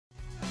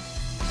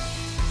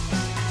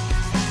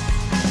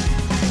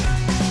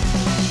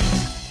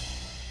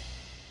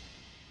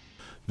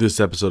This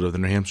episode of the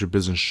New Hampshire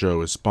Business Show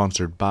is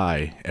sponsored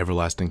by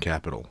Everlasting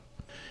Capital.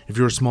 If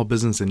you're a small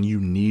business and you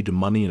need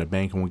money and a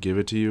bank won't give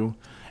it to you,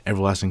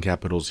 Everlasting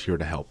Capital is here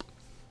to help.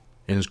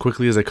 In as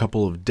quickly as a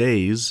couple of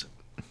days,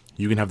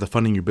 you can have the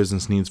funding your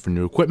business needs for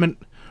new equipment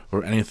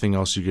or anything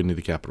else you're going to need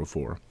the capital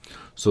for.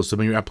 So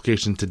submit your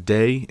application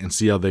today and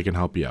see how they can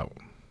help you out.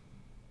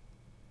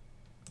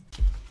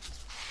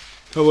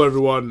 Hello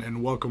everyone,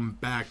 and welcome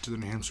back to the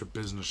New Hampshire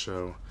Business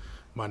Show.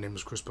 My name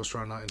is Chris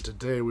Pastrana, and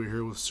today we're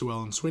here with Sue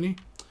Ellen Sweeney,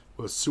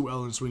 with Sue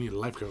Ellen Sweeney,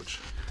 Life Coach.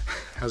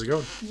 How's it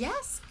going?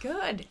 Yes,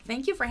 good.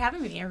 Thank you for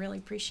having me. I really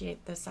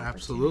appreciate this opportunity.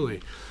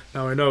 Absolutely.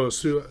 Now, I know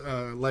Sue,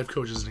 Life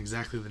Coach isn't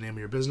exactly the name of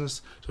your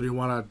business, so do you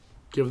want to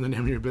give them the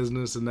name of your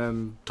business and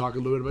then talk a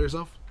little bit about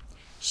yourself?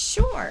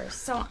 Sure.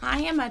 So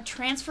I am a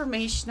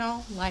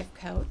transformational life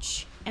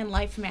coach and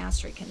life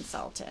mastery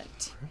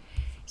consultant. Okay.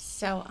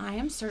 So I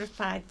am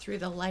certified through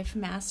the Life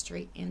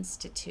Mastery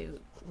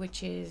Institute,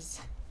 which is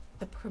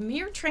the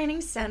premier training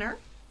center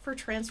for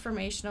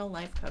transformational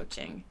life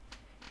coaching,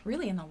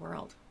 really in the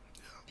world.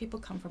 Yeah. People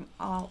come from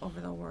all over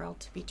the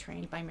world to be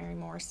trained by Mary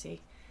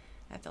Morrissey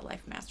at the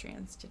Life Mastery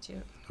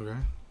Institute. Okay.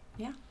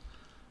 Yeah.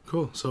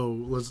 Cool. So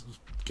let's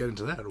get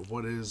into that.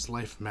 What is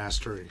life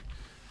mastery?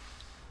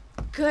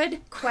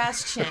 Good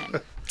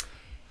question.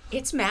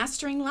 It's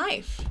mastering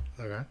life.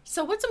 Okay.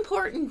 So what's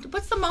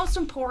the most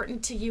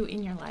important to you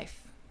in your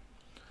life?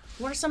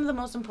 What are some of the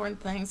most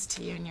important things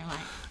to you in your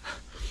life?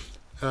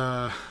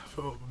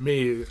 For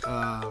me,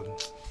 I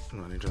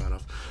need to turn that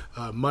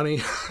off.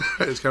 Money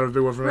is kind of a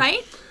big one for me.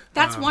 Right?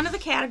 That's one of the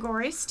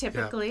categories,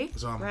 typically. Yeah,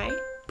 so I'm right?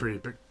 pretty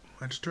big.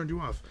 I just turned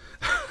you off.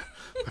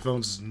 My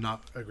phone's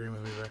not agreeing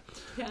with me there.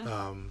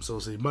 Yeah. So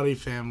we'll see. Money,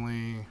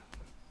 family,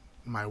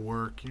 my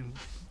work,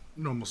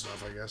 normal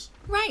stuff, I guess.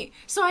 Right.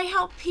 So I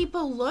help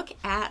people look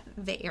at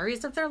the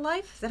areas of their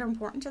life that are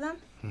important to them.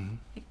 Mm-hmm.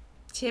 Like,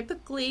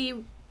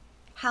 typically,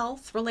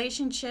 health,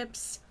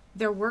 relationships,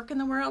 their work in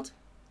the world,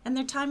 and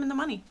their time and the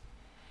money.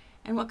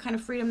 And what kind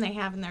of freedom they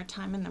have in their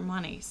time and their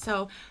money.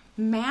 So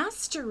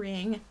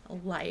mastering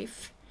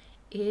life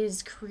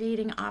is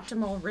creating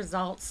optimal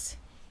results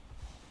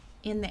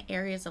in the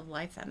areas of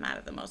life that matter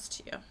the most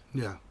to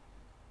you. Yeah.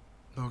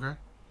 Okay.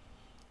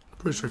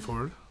 Pretty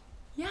straightforward.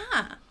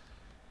 Yeah.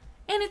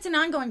 And it's an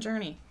ongoing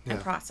journey and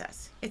Yeah.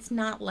 process. It's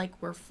not like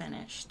we're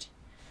finished.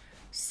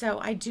 So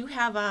I do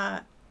have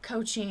a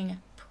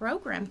coaching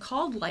program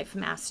called Life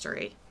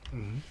Mastery.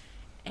 Mm-hmm.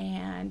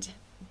 And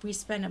we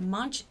spend a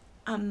month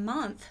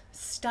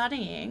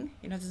studying,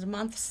 there's a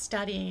month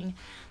studying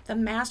the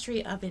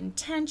mastery of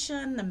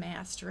intention, the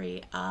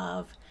mastery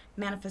of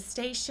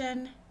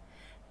manifestation,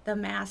 the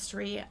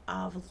mastery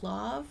of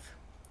love.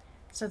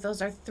 So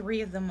those are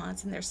 3 of the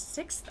months, and there's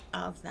 6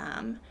 of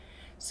them.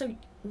 So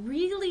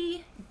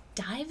really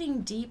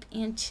diving deep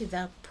into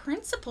the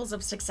principles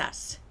of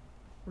success,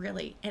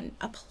 really, and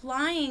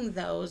applying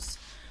those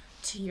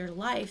to your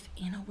life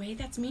in a way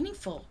that's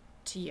meaningful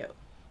to you.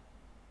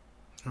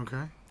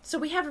 Okay. So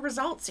we have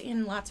results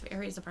in lots of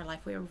areas of our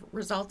life. We have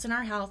results in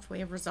our health. We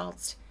have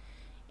results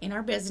in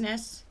our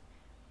business.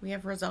 We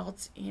have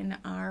results in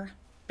our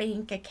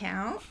bank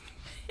account.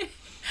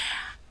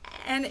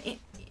 And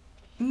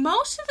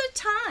most of the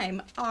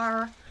time,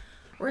 our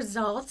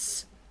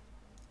results,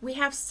 we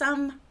have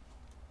some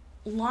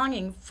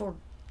longing for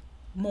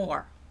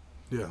more.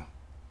 Yeah.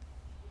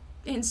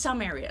 In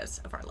some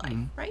areas of our life,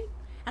 mm-hmm. right?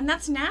 And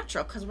that's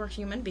natural because we're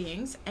human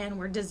beings and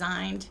we're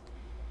designed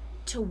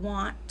to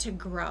want to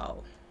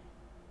grow.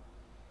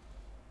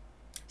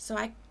 So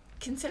I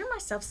consider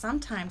myself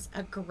sometimes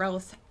a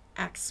growth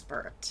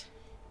expert.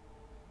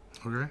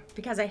 Okay.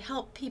 Because I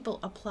help people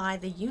apply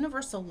the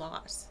universal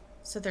laws.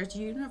 So there's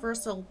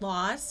universal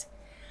laws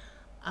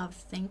of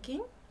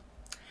thinking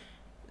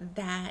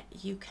that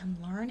you can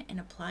learn and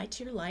apply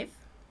to your life.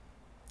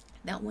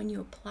 That when you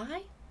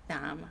apply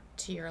them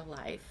to your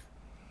life,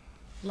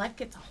 life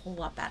gets a whole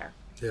lot better.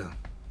 Yeah.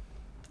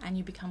 And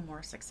you become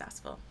more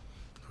successful.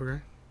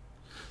 Okay.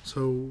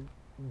 So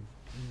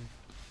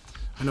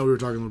I know we were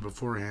talking a little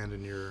beforehand,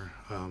 and you're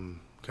kind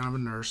of a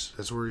nurse.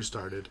 That's where you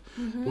started.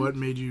 Mm-hmm. What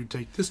made you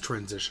take this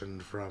transition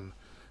from,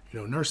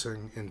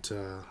 nursing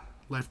into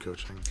life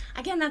coaching?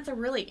 Again, that's a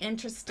really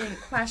interesting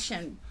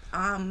question.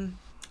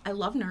 I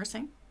love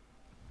nursing.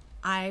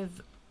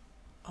 I've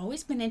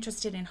always been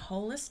interested in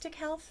holistic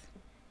health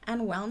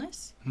and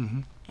wellness,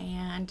 mm-hmm.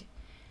 and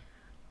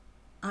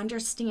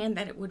understand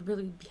that it would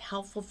really be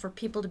helpful for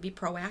people to be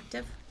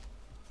proactive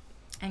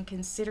and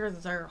consider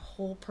their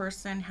whole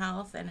person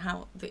health and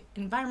how the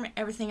environment,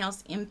 everything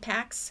else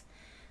impacts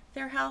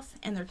their health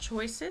and their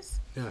choices.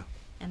 Yeah.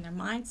 And their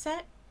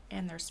mindset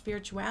and their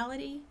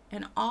spirituality,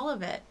 and all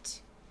of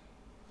it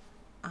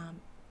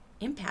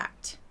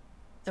impact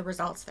the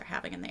results they're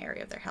having in the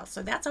area of their health.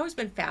 So that's always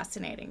been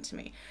fascinating to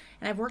me.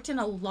 And I've worked in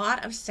a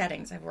lot of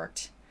settings. I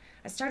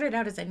started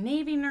out as a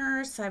Navy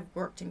nurse. I've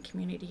worked in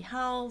community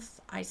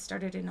health. I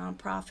started a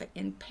nonprofit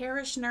in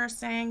parish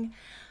nursing.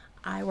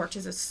 I worked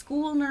as a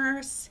school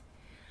nurse.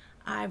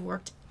 I've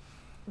worked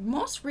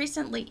most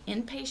recently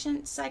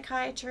inpatient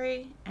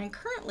psychiatry, and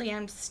currently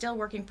I'm still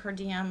working per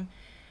diem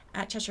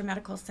at Cheshire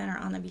Medical Center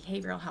on the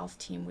behavioral health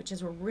team, which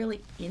is a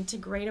really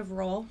integrative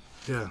role.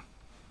 Yeah.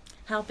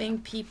 Helping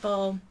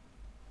people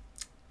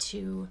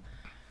to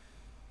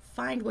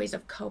find ways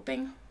of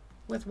coping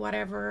with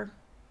whatever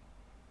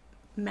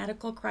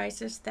medical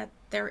crisis that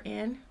they're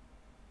in.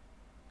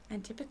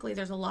 And typically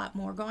there's a lot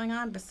more going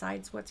on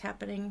besides what's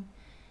happening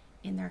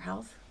in their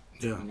health.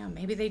 Yeah. You know,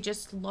 maybe they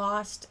just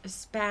lost a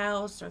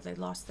spouse, or they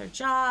lost their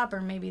job,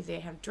 or maybe they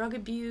have drug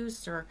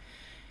abuse or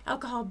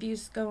alcohol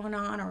abuse going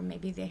on, or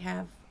maybe they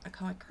have a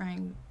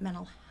co-occurring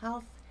mental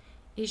health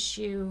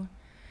issue.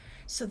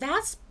 So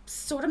that's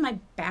sort of my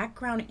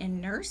background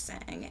in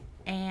nursing,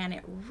 and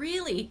it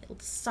really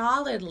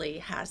solidly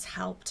has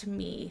helped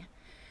me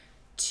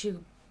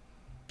to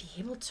be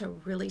able to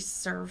really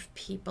serve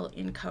people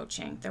in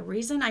coaching. The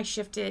reason I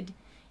shifted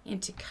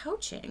into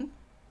coaching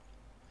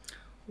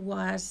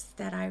was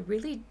that I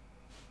really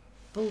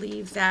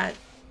believe that,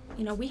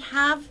 you know, we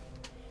have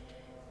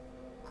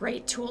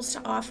great tools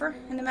to offer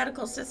in the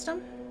medical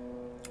system,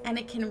 and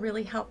it can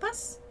really help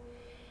us,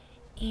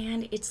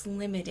 and it's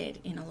limited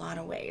in a lot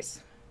of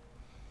ways.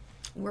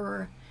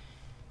 Where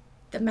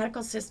the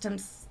medical system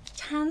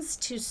tends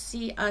to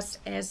see us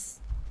as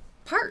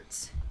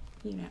parts,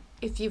 you know,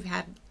 if you've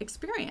had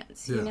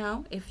experience, you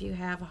know, if you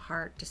have a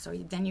heart, so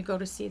then you go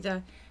to see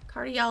the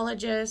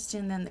cardiologist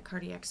and then the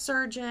cardiac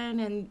surgeon,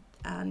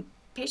 and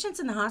patients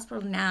in the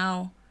hospital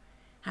now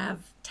have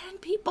 10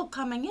 people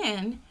coming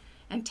in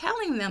and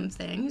telling them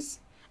things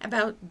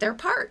about their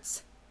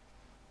parts.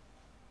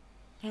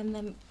 And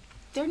then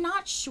they're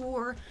not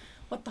sure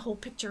what the whole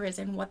picture is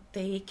and what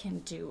they can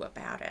do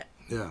about it.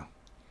 Yeah.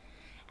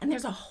 And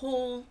there's a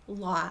whole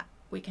lot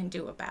we can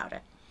do about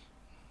it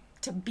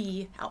to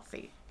be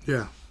healthy.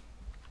 Yeah.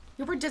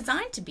 We were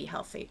designed to be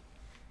healthy.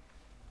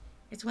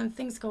 It's when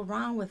things go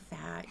wrong with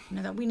that, you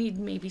know, that we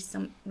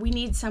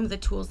need some of the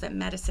tools that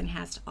medicine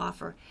has to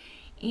offer.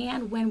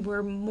 And when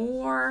we're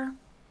more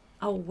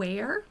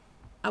aware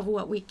of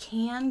what we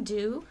can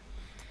do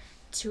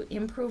to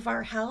improve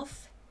our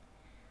health,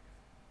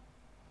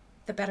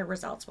 the better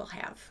results we'll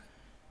have.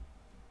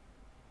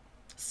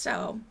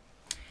 So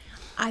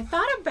I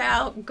thought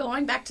about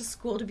going back to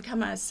school to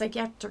become a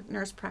psychiatric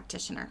nurse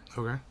practitioner.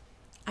 Okay.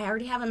 I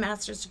already have a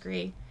master's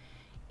degree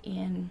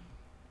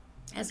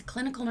as a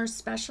clinical nurse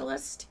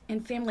specialist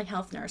in family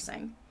health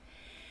nursing.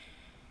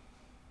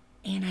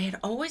 And I had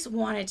always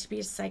wanted to be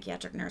a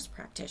psychiatric nurse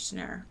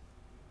practitioner.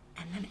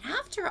 And then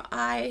after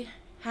I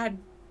had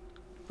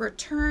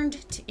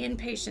returned to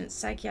inpatient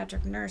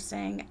psychiatric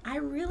nursing, I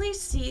really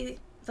see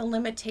the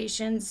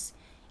limitations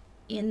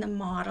in the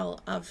model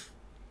of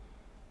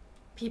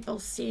people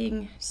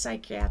seeing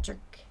psychiatric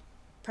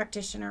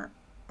practitioner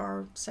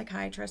or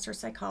psychiatrist or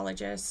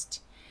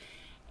psychologist,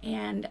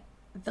 and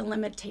the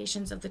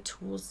limitations of the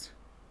tools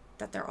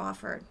that they're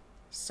offered.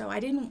 So I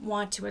didn't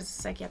want to as a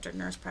psychiatric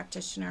nurse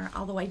practitioner,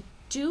 although I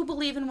do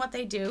believe in what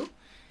they do,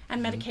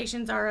 and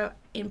medications are an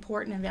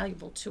important and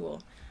valuable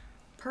tool.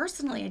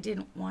 Personally, I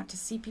didn't want to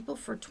see people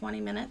for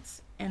 20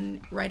 minutes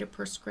and write a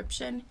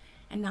prescription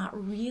and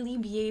not really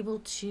be able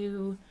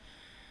to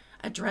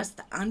address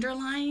the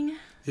underlying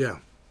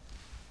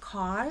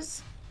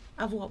cause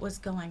of what was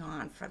going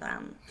on for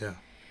them. Yeah.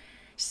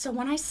 So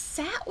when I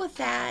sat with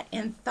that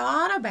and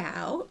thought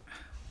about,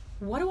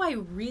 what do I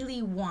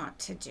really want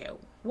to do?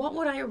 What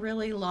would I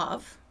really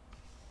love?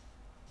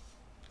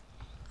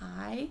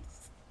 I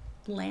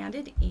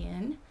landed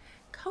in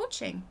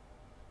coaching.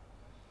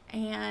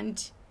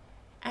 And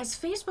as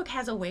Facebook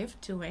has a way of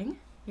doing,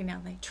 you know,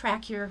 they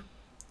track your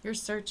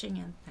searching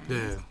and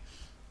things. Yeah.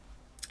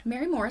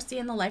 Mary Morrissey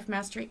and the Life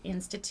Mastery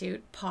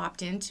Institute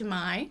popped into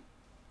my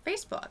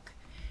Facebook,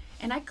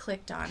 and I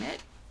clicked on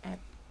it.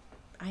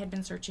 I had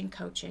been searching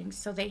coaching,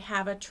 so they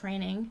have a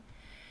training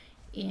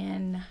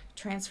in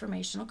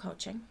transformational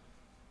coaching,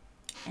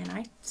 and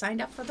I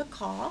signed up for the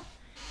call,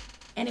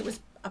 and it was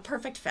a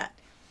perfect fit.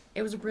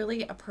 It was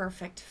really a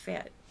perfect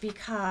fit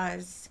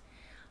because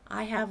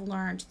I have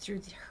learned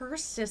through her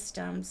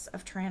systems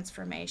of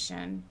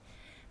transformation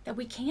that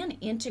we can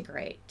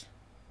integrate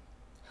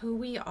who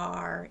we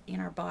are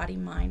in our body,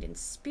 mind, and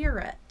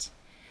spirit.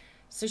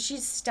 So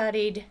she's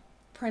studied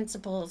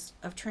principles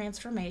of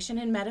transformation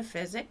in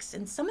metaphysics,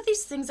 and some of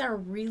these things are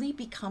really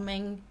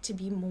becoming to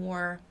be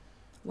more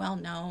well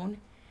known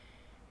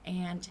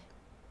and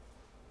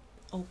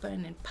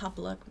open and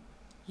public.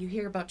 You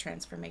hear about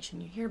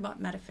transformation, you hear about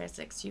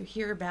metaphysics, you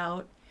hear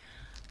about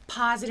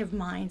positive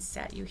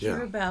mindset, you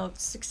hear about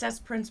success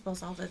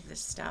principles, all of this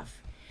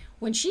stuff.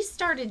 When she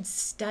started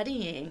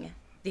studying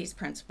these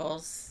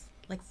principles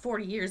like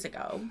 40 years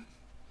ago,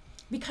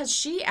 because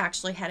she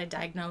actually had a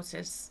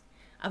diagnosis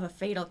of a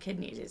fatal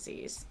kidney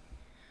disease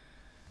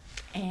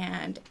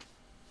and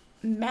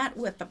met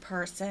with the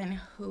person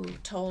who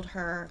told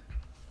her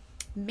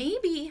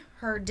maybe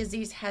her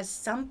disease has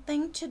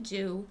something to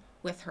do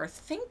with her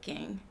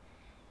thinking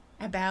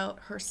about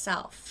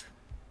herself,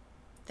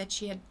 that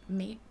she had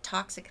made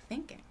toxic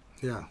thinking.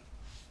 Yeah.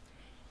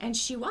 And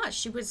she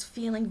was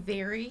feeling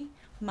very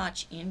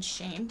much in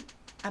shame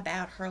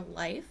about her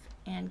life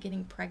and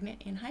getting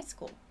pregnant in high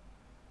school.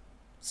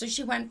 So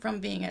she went from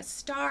being a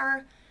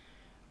star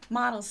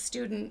model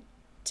student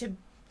to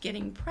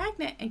getting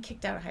pregnant and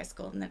kicked out of high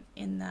school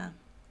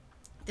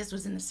this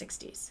was in the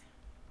 60s.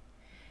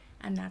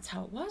 And that's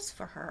how it was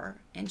for her.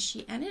 And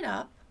she ended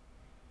up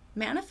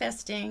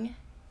manifesting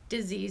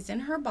disease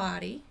in her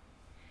body,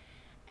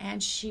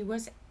 and she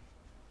was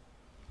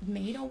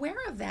made aware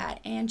of that,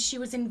 and she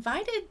was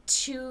invited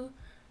to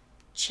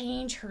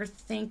change her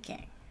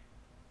thinking.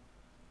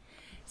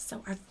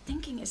 So our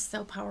thinking is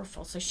so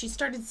powerful. So she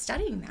started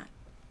studying that,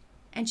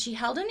 and she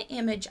held an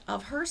image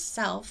of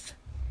herself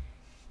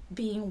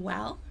being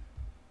well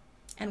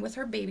and with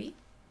her baby,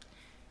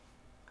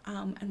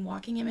 and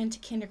walking him into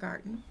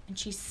kindergarten, and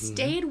she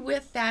stayed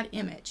with that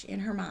image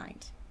in her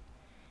mind,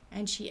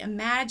 and she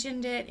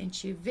imagined it and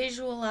she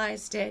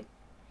visualized it.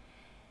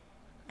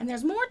 And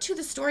there's more to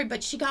the story,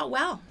 but she got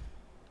well.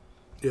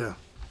 Yeah.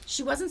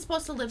 She wasn't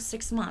supposed to live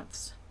 6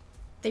 months.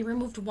 They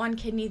removed one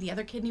kidney. The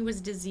other kidney was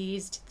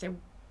diseased. There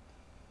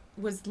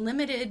was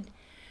limited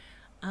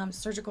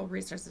surgical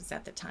resources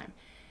at the time.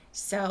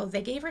 So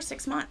they gave her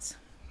 6 months.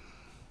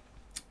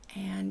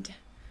 And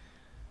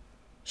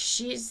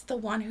she's the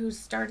one who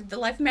started the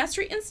Life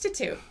Mastery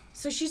Institute.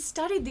 So she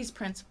studied these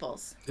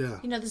principles. Yeah.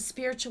 You know, the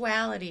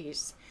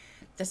spiritualities,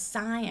 the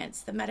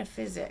science, the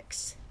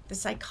metaphysics, the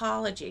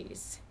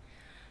psychologies.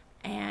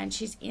 And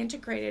she's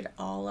integrated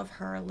all of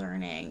her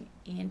learning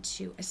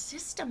into a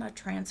system of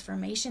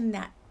transformation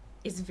that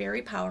is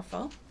very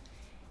powerful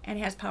and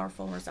has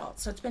powerful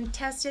results. So it's been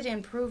tested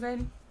and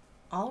proven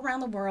all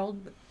around the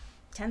world with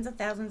tens of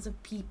thousands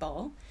of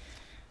people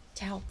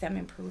to help them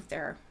improve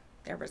their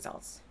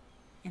results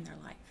in their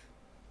life.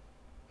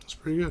 That's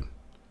pretty good.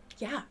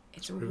 Yeah,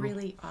 it's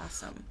really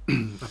awesome.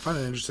 I find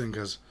it interesting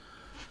because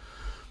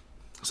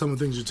some of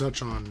the things you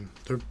touch on,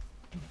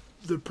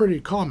 they're pretty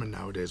common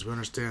nowadays. We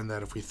understand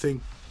that if we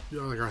think,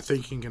 like our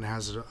thinking can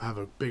have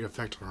a big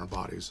effect on our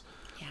bodies.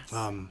 Yes.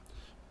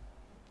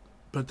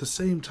 But at the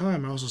same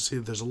time, I also see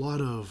that there's a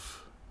lot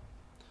of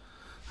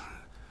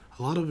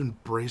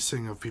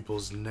embracing of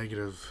people's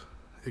negative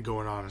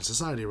going on in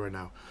society right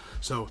now.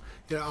 So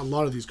yeah, a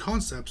lot of these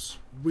concepts,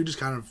 we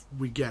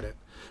get it.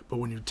 But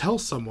when you tell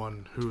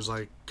someone who's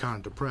like kind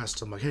of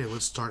depressed, I'm like, hey,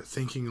 let's start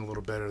thinking a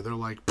little better. They're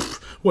like,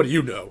 what do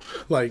you know?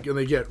 Like, and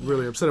they get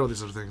really upset about these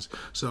sort of things.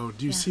 So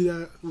do you see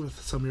that with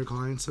some of your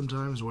clients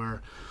sometimes,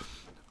 where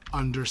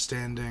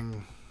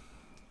understanding,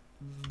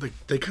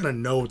 they kind of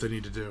know what they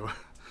need to do,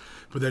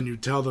 but then you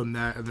tell them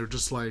that and they're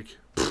just like,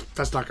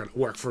 that's not going to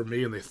work for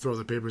me, and they throw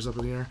the papers up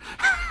in the air?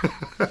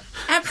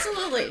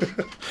 Absolutely.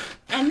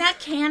 And that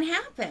can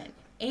happen.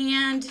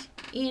 And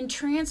in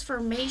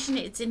transformation,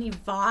 it's an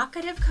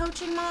evocative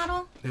coaching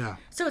model. Yeah.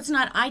 So it's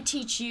not I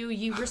teach you,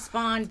 you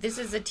respond. This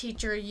is a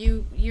teacher.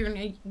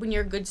 When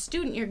you're a good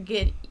student, you're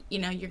going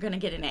to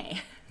get an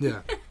A.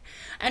 Yeah.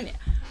 And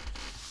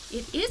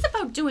it is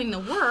about doing the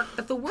work,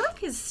 but the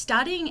work is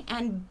studying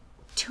and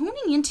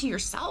tuning into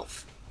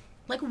yourself.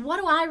 Like,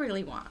 what do I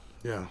really want?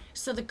 Yeah.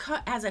 So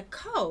as a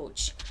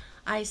coach,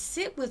 I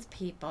sit with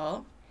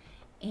people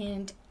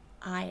and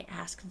I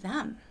ask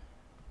them,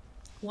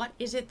 what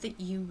is it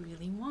that you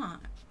really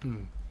want?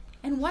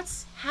 And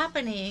what's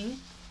happening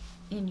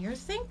in your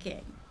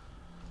thinking?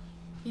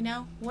 You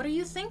know, what are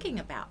you thinking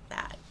about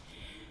that?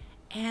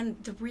 And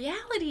the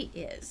reality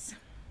is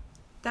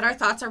that our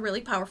thoughts are really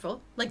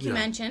powerful. Like you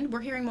mentioned,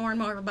 we're hearing more and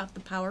more about the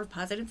power of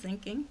positive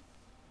thinking.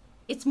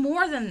 It's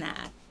more than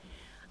that.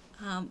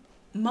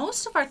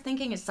 Most of our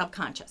thinking is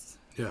subconscious.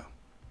 Yeah.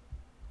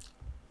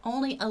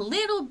 Only a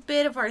little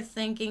bit of our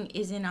thinking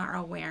is in our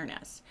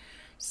awareness.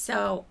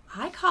 So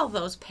I call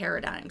those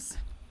paradigms.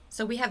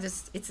 So we have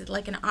this, it's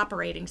like an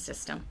operating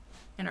system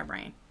in our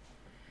brain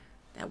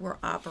that we're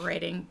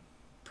operating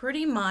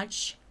pretty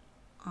much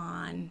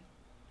on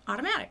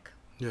automatic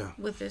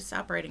with this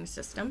operating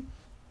system.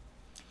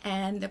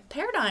 And the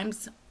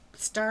paradigms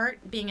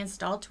start being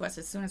installed to us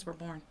as soon as we're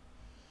born.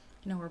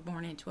 You know, we're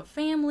born into a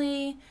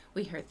family.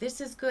 We hear this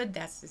is good,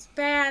 this is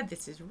bad,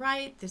 this is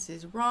right, this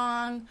is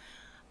wrong.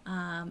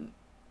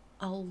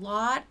 A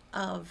lot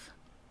of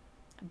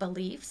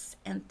beliefs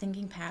and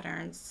thinking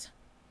patterns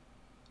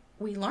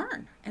we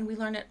learn, and we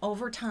learn it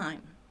over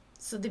time.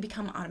 So they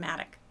become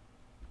automatic.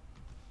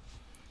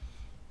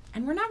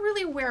 And we're not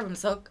really aware of them.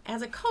 So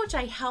as a coach,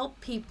 I help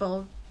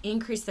people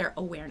increase their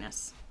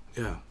awareness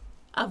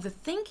of the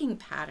thinking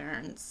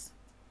patterns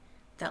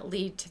that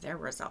lead to their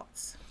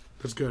results.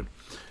 That's good.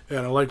 And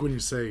I like when you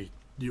say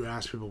you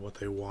ask people what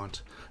they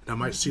want. Now, it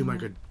might seem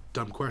like a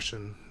dumb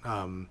question.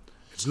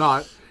 It's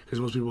not, because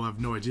most people have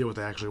no idea what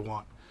they actually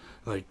want.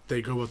 Like,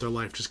 they go about their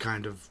life just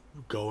kind of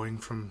going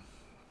from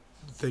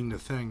thing to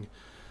thing,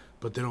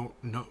 but they don't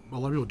know. A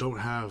lot of people don't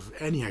have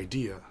any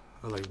idea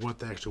of, like, what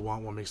they actually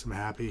want, what makes them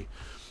happy.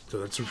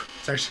 So it's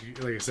actually,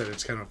 like I said,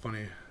 it's kind of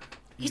funny.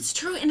 It's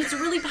true, and it's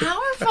really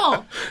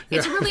powerful.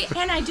 It's really,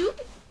 and I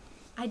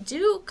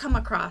do come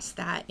across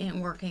that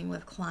in working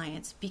with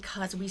clients,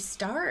 because we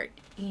start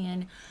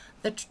in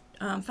the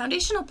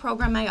foundational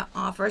program I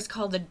offer is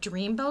called the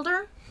Dream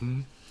Builder.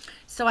 Mm-hmm.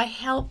 So I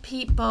help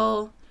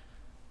people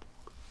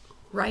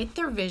write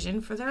their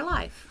vision for their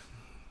life.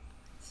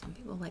 Some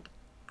people are like,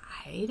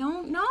 I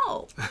don't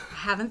know. I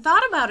haven't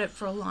thought about it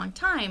for a long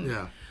time.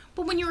 Yeah.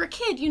 But when you were a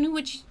kid, you knew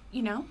what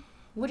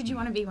what did you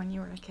want to be when you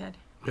were a kid?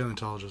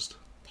 Paleontologist.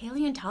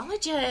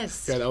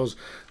 Paleontologist. Yeah,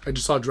 I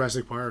just saw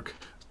Jurassic Park.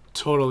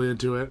 Totally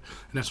into it.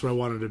 And that's what I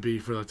wanted to be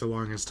for like the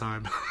longest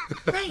time.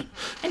 Right.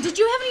 And did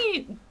you have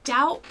any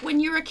doubt when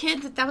you were a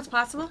kid that was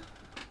possible?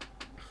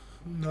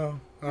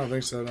 No, I don't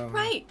think so. No.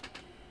 Right.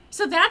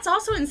 So that's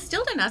also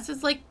instilled in us.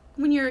 It's like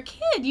when you're a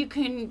kid, you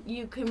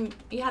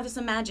have this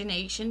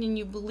imagination and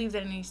you believe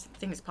that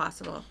anything is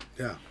possible.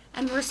 Yeah.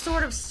 And we're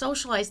sort of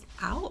socialized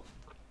out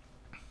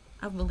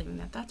of believing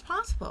that that's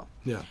possible.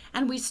 Yeah.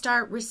 And we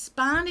start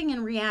responding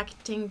and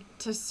reacting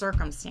to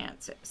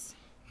circumstances,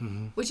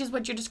 which is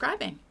what you're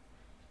describing.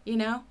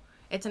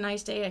 It's a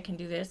nice day, I can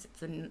do this.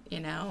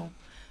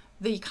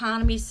 The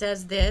economy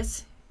says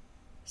this,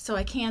 so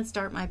I can't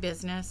start my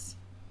business.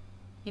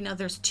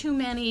 There's too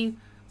many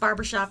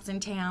barbershops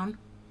in town,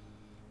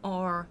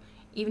 or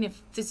even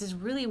if this is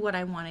really what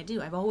I want to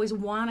do. I've always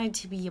wanted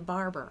to be a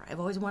barber.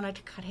 I've always wanted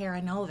to cut hair. I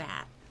know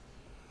that.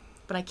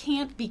 But I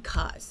can't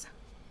because.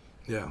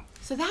 Yeah.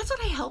 So that's what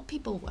I help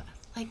people with.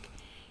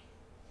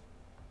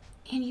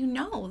 And you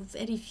know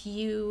that if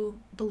you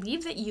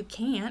believe that you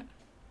can't,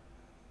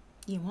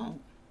 you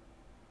won't.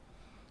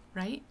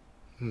 Right?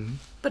 Mm-hmm.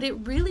 But it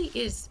really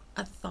is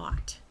a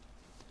thought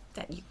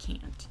that you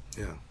can't.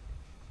 Yeah.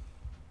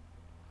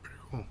 Pretty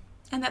cool.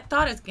 And that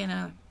thought is going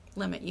to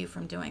limit you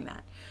from doing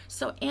that.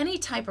 So any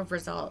type of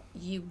result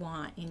you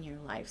want in your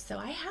life. So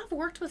I have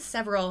worked with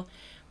several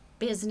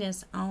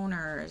business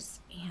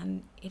owners,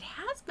 and it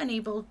has been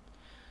able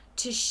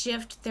to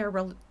shift their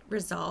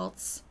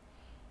results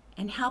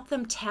and help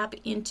them tap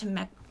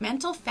into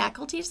mental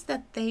faculties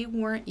that they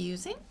weren't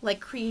using, like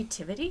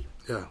creativity.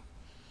 Yeah.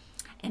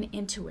 And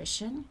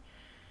intuition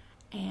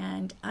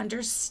and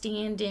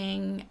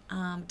understanding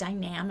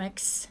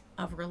dynamics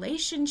of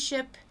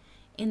relationship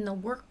in the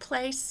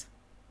workplace.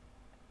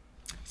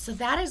 So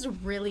that is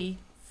really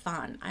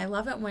fun. I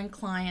love it when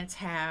clients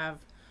have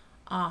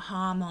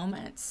aha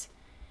moments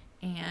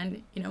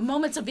and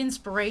moments of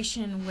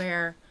inspiration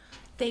where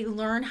they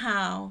learn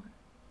how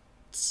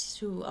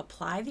to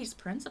apply these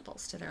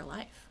principles to their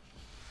life.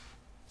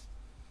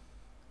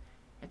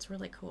 It's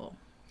really cool.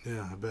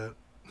 Yeah, I bet.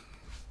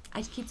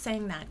 I keep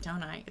saying that,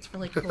 don't I? It's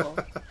really cool.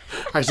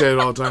 I say it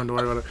all the time. Don't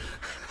worry about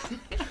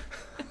it.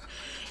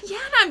 Yeah,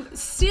 and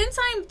since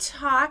I'm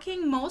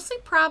talking mostly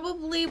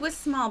probably with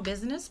small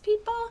business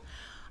people,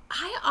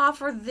 I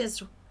offer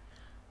this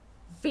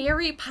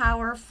very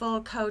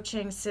powerful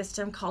coaching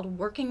system called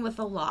Working with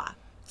the Law.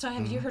 So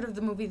have you heard of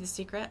the movie The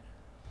Secret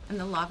and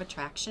the Law of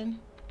Attraction?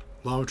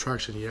 Law of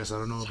Attraction, yes. I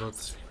don't know about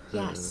this.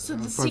 Yes. So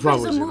The Secret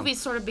is a movie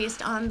sort of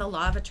based on the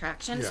Law of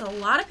Attraction. Yeah. So a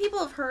lot of people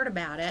have heard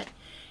about it.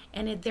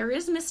 And there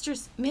is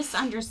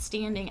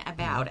misunderstanding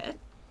about it.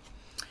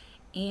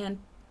 And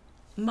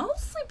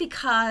mostly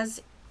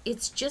because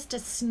it's just a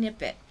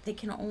snippet. They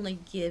can only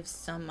give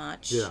so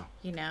much,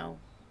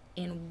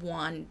 in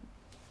one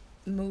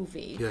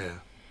movie. Yeah.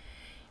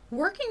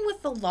 Working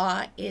with the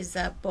Law is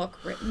a book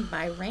written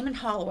by Raymond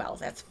Hollowell.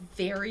 That's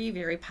very,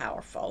 very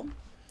powerful.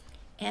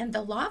 And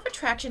the Law of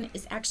Attraction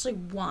is actually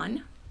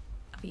one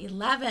of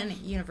 11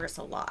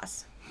 universal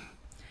laws.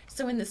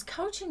 So in this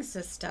coaching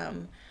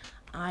system,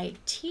 I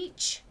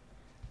teach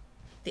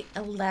the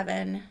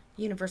 11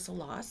 universal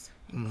laws,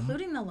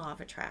 including the Law of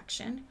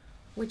Attraction,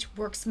 which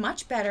works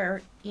much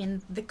better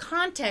in the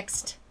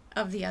context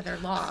of the other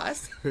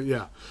laws.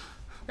 Yeah.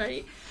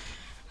 Right?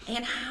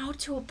 And how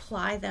to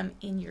apply them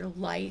in your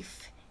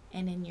life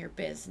and in your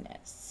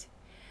business.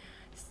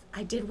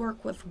 I did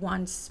work with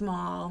one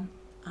small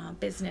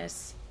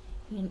business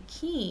in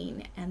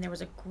Keene, and there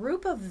was a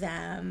group of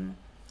them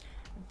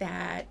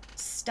that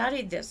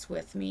studied this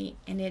with me,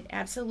 and it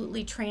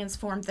absolutely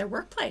transformed their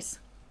workplace.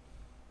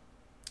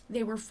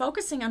 They were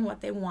focusing on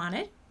what they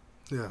wanted.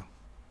 Yeah.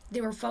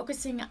 They were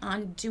focusing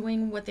on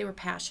doing what they were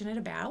passionate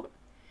about,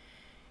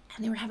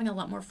 and they were having a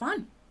lot more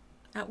fun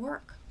at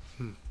work.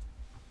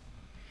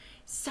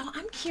 So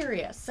I'm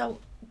curious. So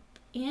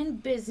in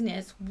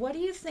business, what do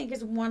you think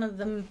is one of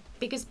the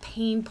biggest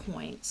pain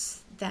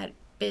points that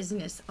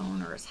business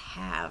owners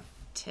have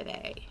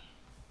today?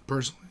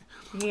 Personally?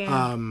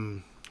 Yeah.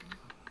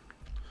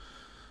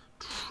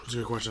 That's a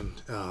good question.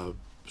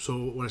 So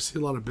what I see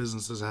a lot of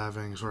businesses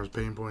having as far as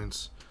pain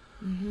points,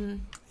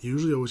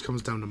 usually always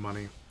comes down to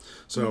money.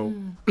 So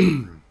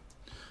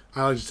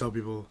I like to tell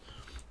people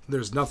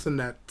there's nothing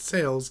that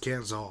sales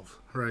can't solve,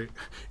 right?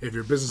 If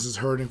your business is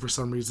hurting for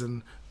some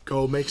reason,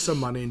 go make some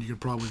money and you can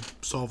probably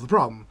solve the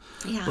problem.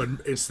 Yeah. But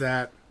it's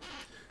that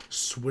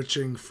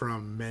switching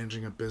from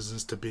managing a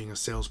business to being a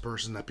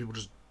salesperson that people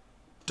just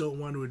don't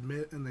want to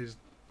admit, and there's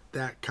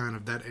that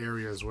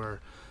area is where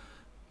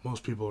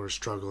most people are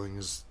struggling,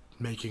 is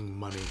making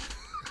money.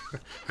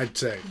 I'd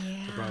say.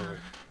 Yeah. Probably.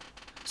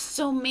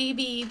 So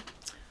maybe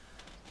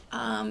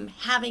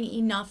having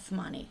enough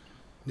money.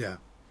 Yeah.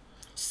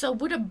 So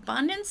would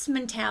abundance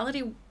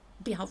mentality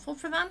be helpful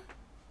for them?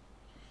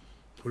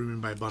 What do you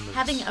mean by abundance?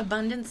 Having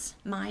abundance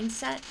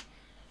mindset,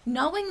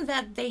 knowing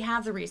that they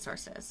have the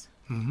resources.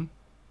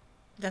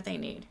 that they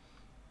need.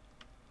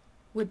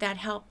 Would that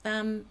help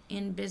them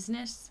in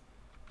business?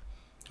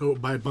 Oh,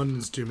 by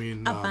abundance, do you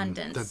mean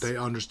Abundance. that they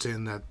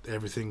understand that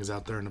everything is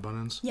out there in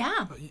abundance?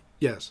 Yeah.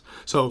 Yes.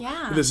 So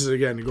Yeah. this is,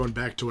 again, going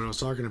back to what I was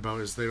talking about,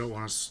 is they don't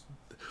want us.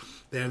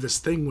 They have this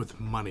thing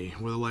with money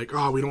where they're like,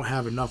 oh, we don't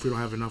have enough. We don't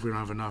have enough. We don't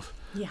have enough.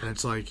 Yeah. And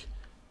it's like,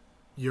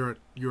 you're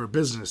a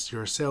business.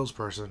 You're a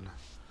salesperson.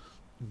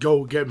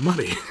 Go get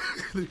money.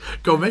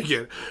 Go make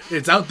it.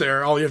 It's out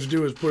there. All you have to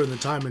do is put in the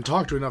time and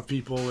talk to enough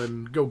people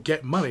and go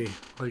get money.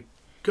 Like,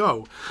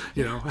 go,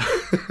 you know.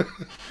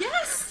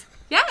 Yes.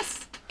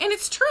 Yes. And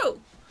it's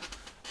true.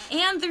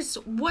 And there's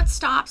what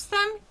stops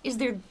them is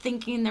they're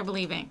thinking, they're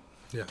believing.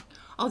 Yeah.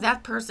 Oh,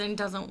 that person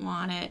doesn't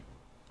want it.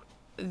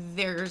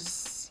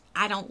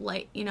 I don't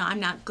like, I'm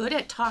not good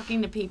at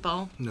talking to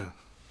people. No.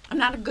 I'm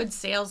not a good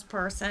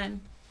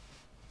salesperson.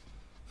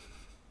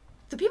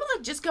 The people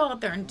that just go out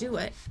there and do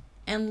it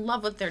and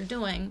love what they're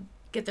doing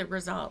get the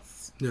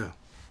results. Yeah.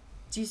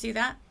 Do you see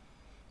that?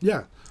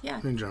 Yeah. Yeah.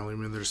 In general,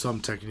 there's some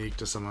technique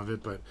to some of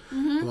it, but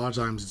Mm-hmm. a lot of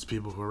times it's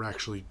people who are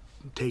actually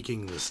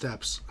taking the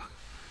steps.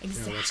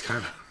 Exactly. That's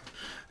kind of.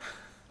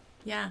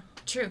 Yeah,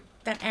 true.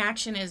 That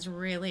action is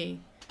really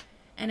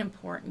an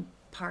important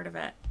part of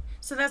it.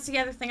 So that's the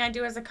other thing I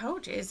do as a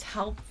coach is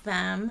help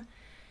them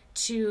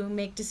to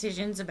make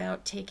decisions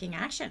about taking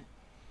action.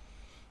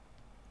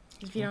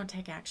 If you don't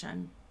take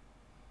action,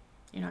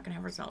 you're not going to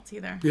have results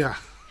either. Yeah.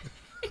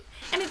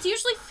 And it's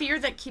usually fear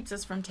that keeps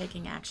us from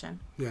taking action.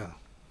 Yeah.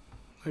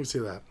 I can see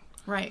that.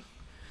 Right.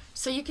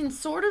 So you can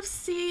sort of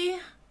see,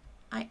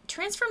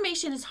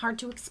 transformation is hard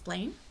to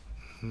explain.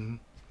 Mm-hmm.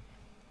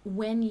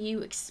 When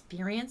you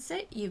experience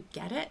it, you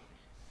get it.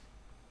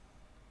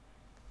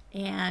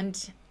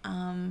 And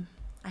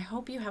I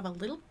hope you have a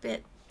little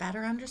bit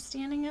better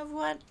understanding of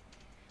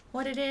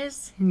what it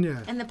is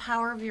Yeah. and the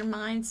power of your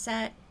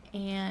mindset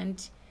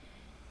and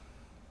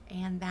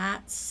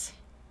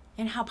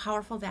how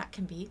powerful that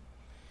can be.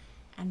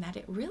 And that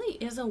it really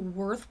is a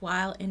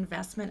worthwhile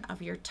investment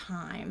of your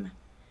time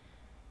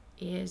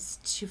is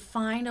to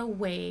find a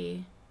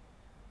way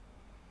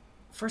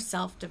for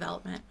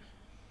self-development.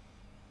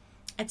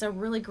 It's a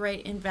really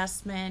great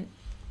investment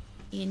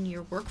in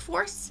your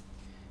workforce.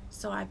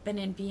 So I've been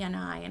in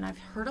BNI and I've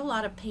heard a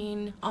lot of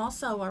pain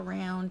also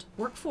around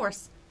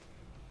workforce,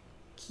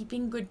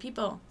 keeping good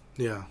people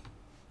Yeah.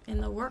 in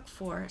the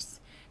workforce.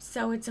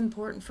 So it's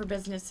important for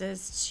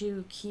businesses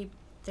to keep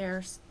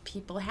their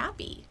people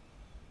happy.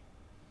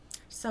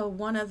 So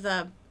one of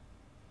the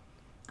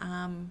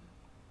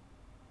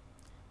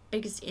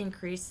biggest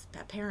increase,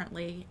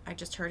 apparently, I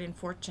just heard in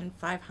Fortune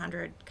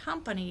 500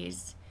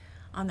 companies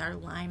on their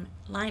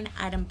line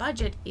item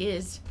budget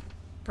is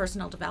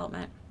personal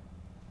development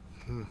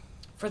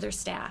for their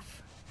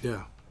staff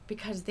Yeah.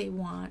 because they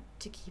want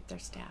to keep their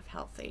staff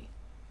healthy.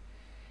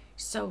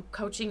 So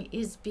coaching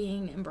is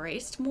being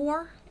embraced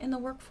more in the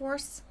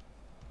workforce.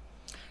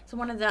 So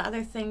one of the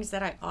other things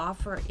that I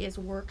offer is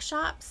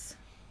workshops.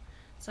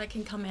 So I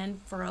can come in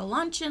for a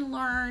lunch and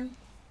learn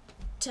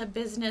to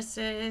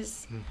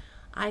businesses.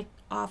 I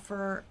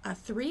offer a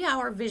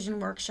 3-hour vision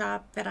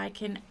workshop that I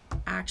can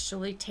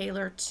actually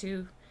tailor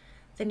to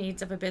the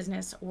needs of a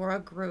business or a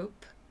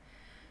group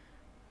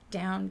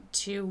down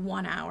to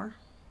 1 hour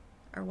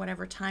or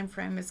whatever time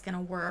frame is going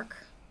to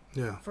work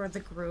Yeah. for the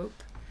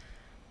group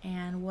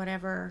and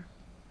whatever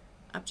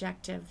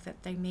objective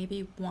that they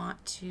maybe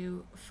want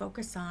to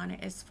focus on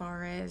as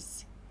far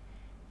as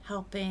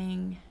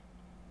helping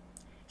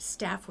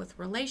staff with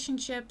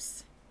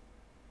relationships,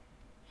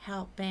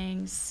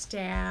 helping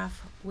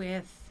staff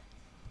with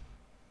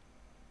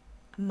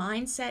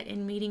mindset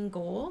and meeting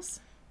goals,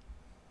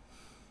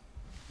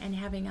 and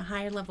having a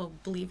higher level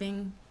of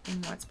believing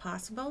in what's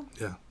possible.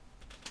 Yeah.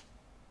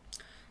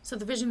 So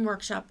the vision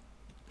workshop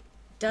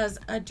does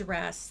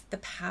address the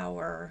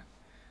power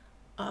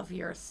of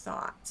your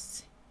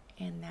thoughts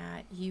and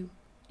that you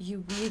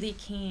really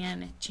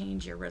can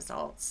change your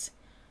results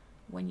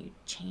when you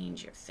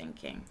change your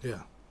thinking.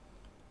 Yeah.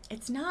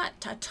 It's not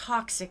a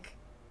toxic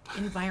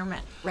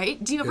environment,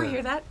 right? Do you ever Yeah.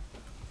 hear that?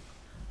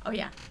 Oh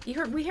yeah,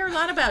 we hear a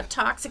lot about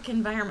toxic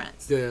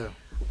environments. Yeah.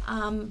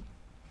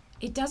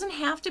 It doesn't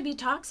have to be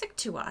toxic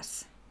to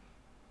us,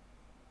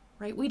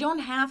 right? We don't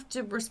have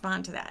to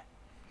respond to that.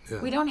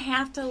 Yeah. We don't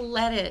have to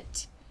let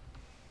it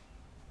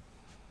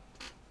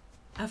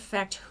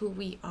affect who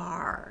we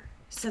are.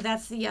 So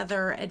that's the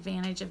other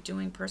advantage of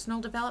doing personal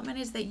development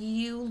is that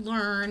you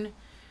learn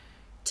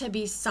to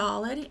be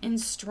solid and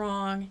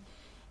strong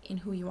in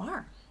who you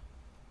are.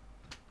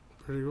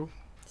 Pretty cool.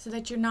 So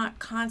that you're not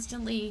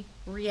constantly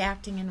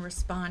reacting and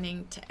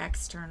responding to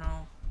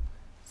external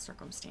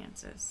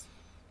circumstances.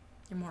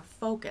 You're more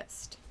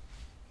focused.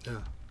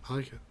 Yeah. I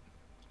like it.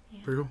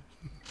 Yeah. Pretty cool.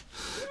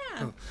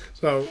 Yeah.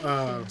 So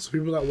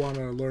people that want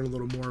to learn a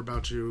little more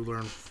about you,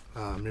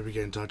 maybe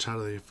get in touch, how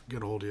do they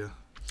get a hold of you?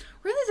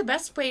 Really the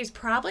best way is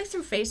probably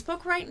through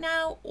Facebook right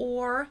now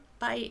or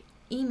by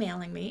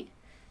emailing me.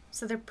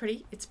 So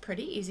it's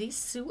pretty easy.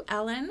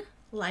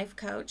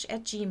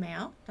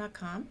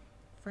 SueEllenLifeCoach@gmail.com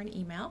for an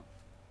email.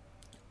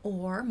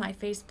 Or my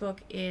Facebook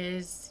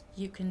is,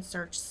 you can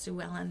search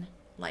Sue Ellen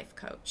Life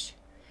Coach.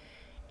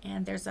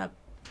 And there's a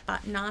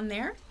button on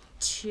there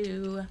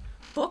to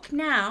book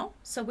now.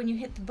 So when you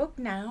hit the book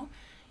now,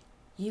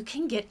 you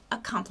can get a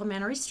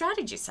complimentary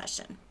strategy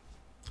session.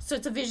 So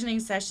it's a visioning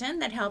session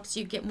that helps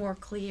you get more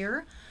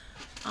clear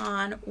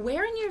on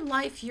where in your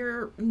life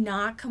you're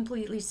not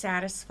completely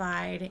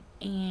satisfied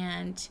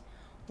and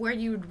where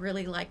you would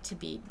really like to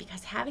be.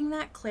 Because having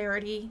that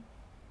clarity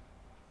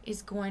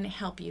is going to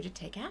help you to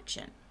take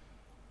action.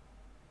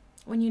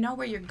 When you know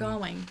where you're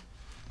going,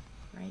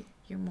 right,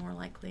 you're more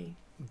likely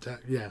to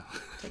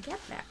get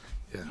there.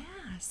 Yeah.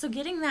 So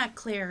getting that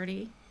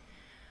clarity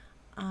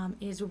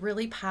is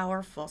really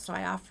powerful. So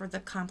I offer the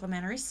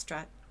complimentary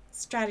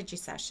strategy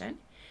session.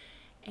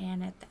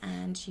 And at the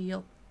end,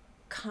 you'll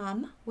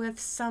come with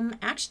some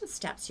action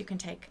steps you can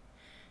take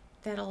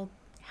that'll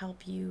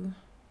help you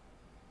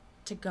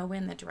to go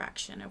in the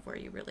direction of where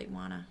you really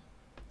want to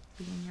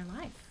be in your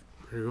life.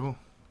 Very cool.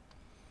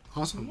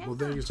 Awesome. Yeah. Well,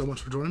 thank you so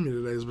much for joining me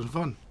today. It's been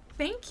fun.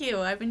 Thank you.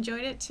 I've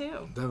enjoyed it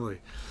too. Definitely.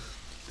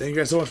 Thank you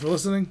guys so much for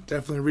listening.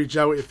 Definitely reach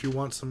out if you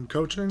want some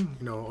coaching.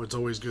 You know, it's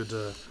always good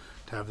to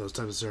have those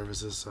types of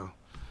services. So,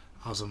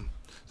 awesome.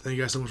 Thank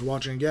you guys so much for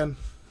watching again.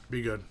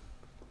 Be good.